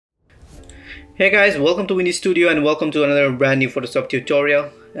Hey guys, welcome to Windy Studio and welcome to another brand new Photoshop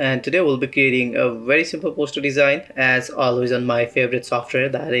tutorial. And today we'll be creating a very simple poster design as always on my favorite software,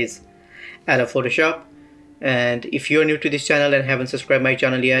 that is Adobe Photoshop. And if you're new to this channel and haven't subscribed my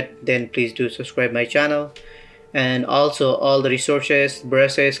channel yet, then please do subscribe my channel. And also all the resources,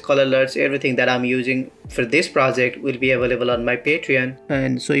 brushes, color alerts, everything that I'm using for this project will be available on my Patreon.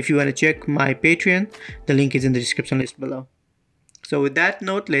 And so if you want to check my Patreon, the link is in the description list below. So with that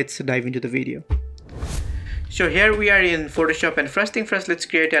note, let's dive into the video. So here we are in Photoshop, and first thing first, let's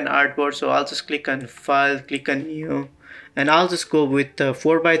create an artboard. So I'll just click on File, click on New, and I'll just go with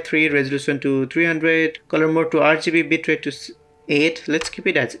 4:3 resolution to 300, color mode to RGB, bitrate to 8. Let's keep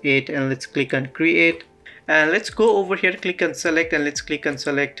it as 8, and let's click on Create. And let's go over here, click on Select, and let's click on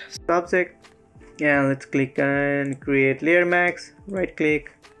Select Subject. And let's click on Create Layer Max, right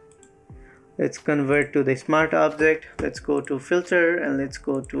click. Let's convert to the Smart Object. Let's go to Filter, and let's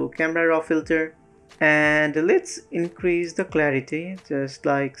go to Camera Raw Filter. And let's increase the clarity just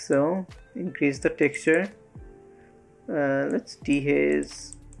like so, increase the texture, let's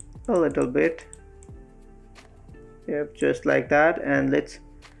dehaze a little bit, yep, just like that. And let's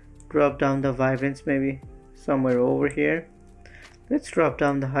drop down the vibrance maybe somewhere over here. Let's drop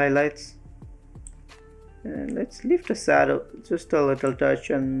down the highlights, and let's lift the shadow just a little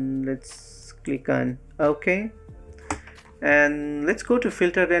touch, and let's click on OK. And let's go to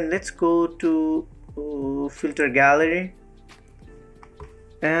filter, and let's go to filter gallery,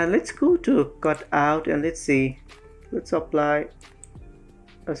 and let's go to cut out, and let's see, let's apply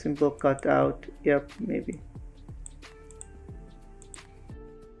a simple cut out. Yep, maybe.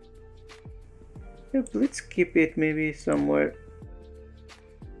 Yep, let's keep it maybe somewhere.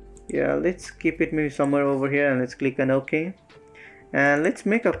 Yeah, let's keep it maybe somewhere over here, and let's click on OK. And let's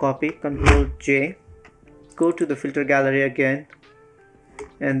make a copy, Ctrl J, go to the filter gallery again.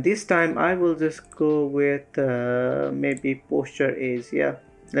 And this time I will just go with maybe posture is, yeah,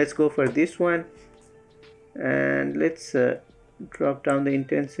 let's go for this one. And let's drop down the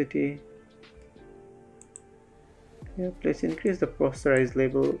intensity. Yep, let's increase the posterize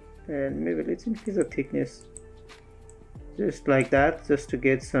label, and maybe let's increase the thickness just like that, just to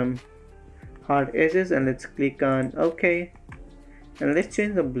get some hard edges. And let's click on OK. And let's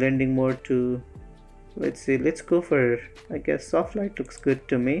change the blending mode to, let's see, let's go for, I guess, soft light looks good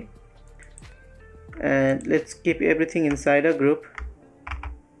to me. And let's keep everything inside a group,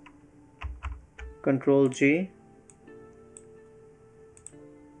 Ctrl G.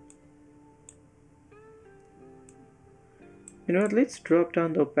 You know what, let's drop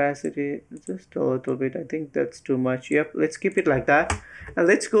down the opacity just a little bit. I think that's too much. Yep, let's keep it like that. And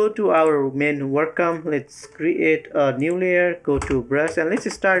let's go to our main workcam. Let's create a new layer, go to brush, and let's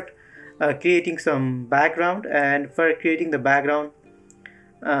start creating some background. And for creating the background,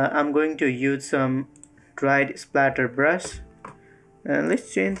 I'm going to use some dried splatter brush, and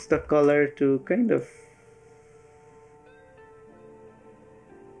let's change the color to kind of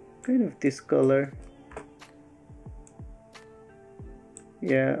this color.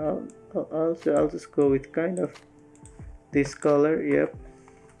 Yeah, I'll just go with kind of this color. Yep.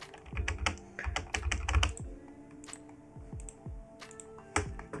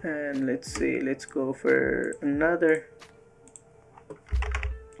 And let's see, let's go for another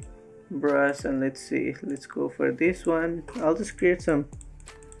brush, and let's see, let's go for this one. I'll just create some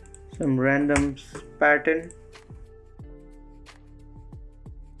random pattern.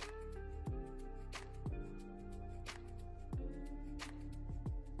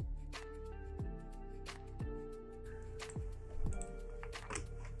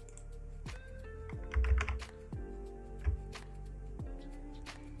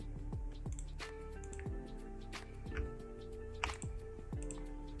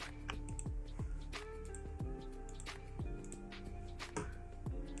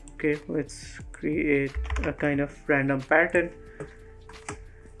 Okay, let's create a kind of random pattern,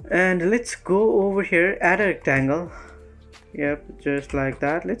 and let's go over here, add a rectangle. Yep, just like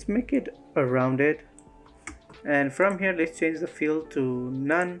that. Let's make it rounded, and from here let's change the fill to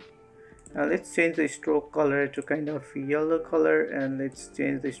none. Let's change the stroke color to kind of yellow color, and let's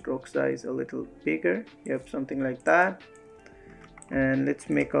change the stroke size a little bigger. Yep, something like that. And let's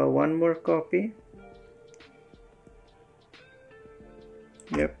make one more copy.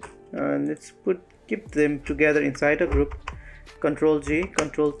 Yep, and let's keep them together inside a group, Ctrl G,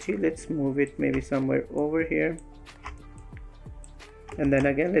 Ctrl G. Let's move it maybe somewhere over here. And then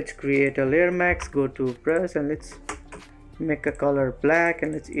again, let's create a layer max, go to brush, and let's make a color black,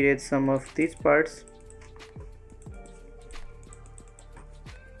 and let's erase some of these parts.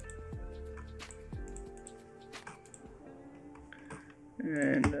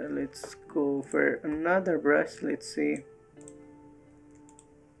 And let's go for another brush. Let's see.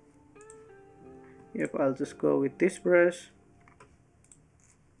 Yep, I'll just go with this brush.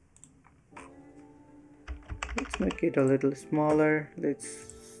 Let's make it a little smaller.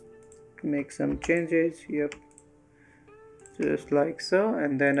 Let's make some changes. Yep, just like so.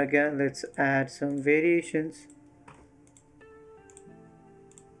 And then again, let's add some variations.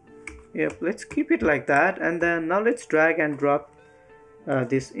 Yep, let's keep it like that. And then now let's drag and drop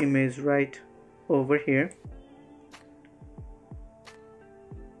this image right over here.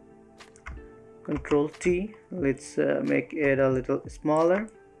 Control T. Let's make it a little smaller.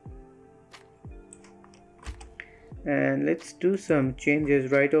 And let's do some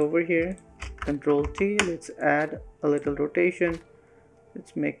changes right over here. Control T. Let's add a little rotation.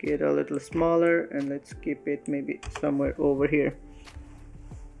 Let's make it a little smaller, and let's keep it maybe somewhere over here.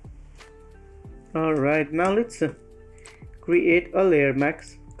 Alright, now let's create a layer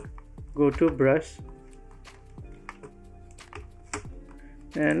mask. Go to brush,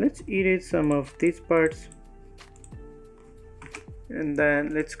 and let's erase some of these parts. And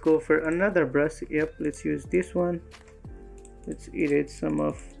then let's go for another brush. Yep, let's use this one. Let's erase some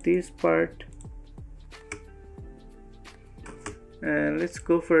of this part. And let's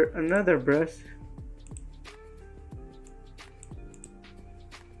go for another brush.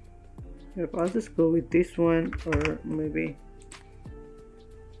 Yep, I'll just go with this one, or maybe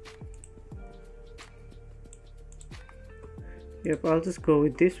yep, I'll just go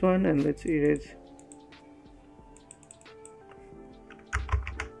with this one, and let's erase.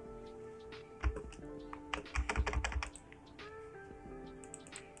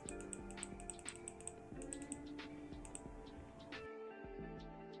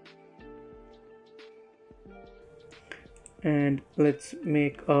 And let's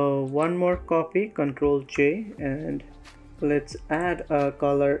make one more copy. Control J, and let's add a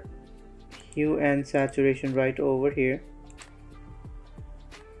color, hue and saturation right over here.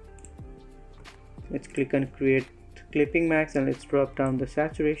 Let's click on create clipping mask, and let's drop down the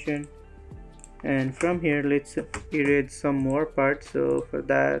saturation. And from here, let's erase some more parts. So for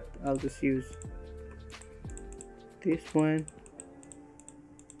that, I'll just use this one.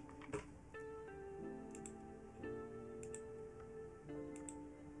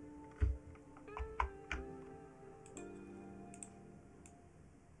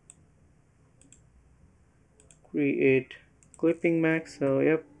 Create clipping mask. So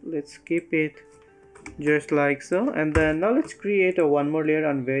yep, let's keep it just like so. And then now let's create a one more layer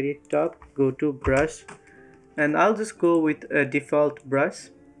on very top. Go to brush, and I'll just go with a default brush.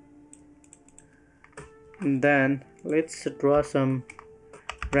 And then let's draw some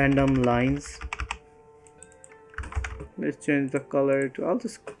random lines. Let's change the color to, I'll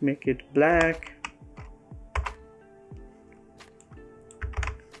just make it black,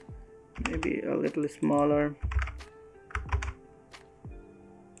 maybe a little smaller.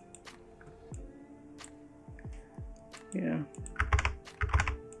 Yeah.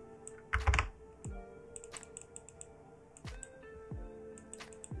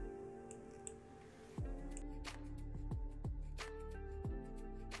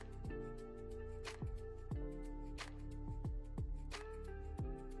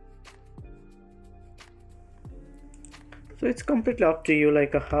 So it's completely up to you,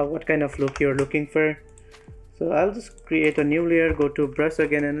 like what kind of look you're looking for. So I'll just create a new layer, go to brush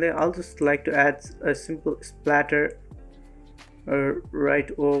again, and I'll just like to add a simple splatter right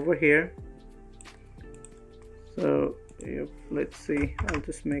over here. So yep, let's see, I'll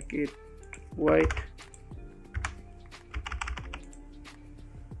just make it white,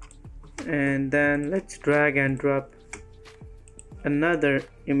 and then let's drag and drop another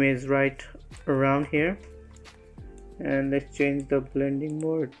image right around here. And let's change the blending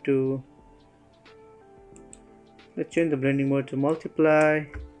mode to multiply.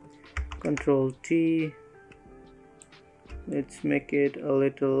 Control T. Let's make it a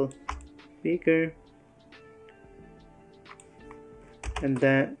little bigger, and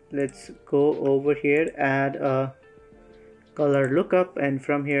then let's go over here, add a color lookup, and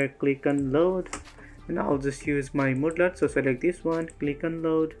from here click on load. And I'll just use my moodlet, so select this one, click on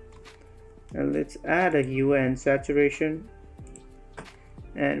load, and let's add a hue and saturation.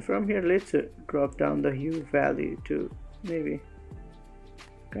 And from here, let's drop down the hue value to maybe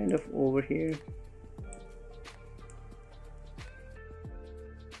kind of over here.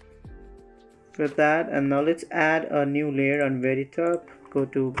 For that, and now let's add a new layer on very top. Go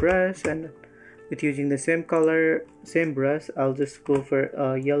to brush, and with using the same color, same brush, I'll just go for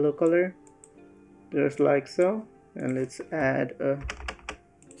a yellow color, just like so. And let's add a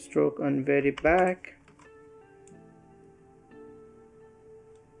stroke on very back.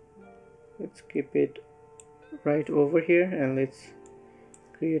 let's keep it right over here, and let's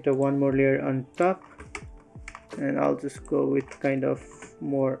create a one more layer on top, and I'll just go with kind of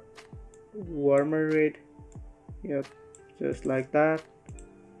more warmer red. Yep, just like that.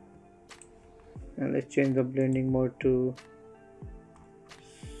 And let's change the blending mode to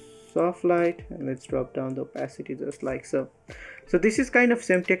soft light, and let's drop down the opacity just like so. So this is kind of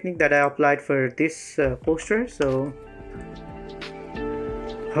same technique that I applied for this poster. So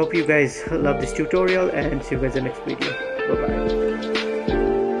hope you guys love this tutorial, and see you guys in the next video. Bye bye.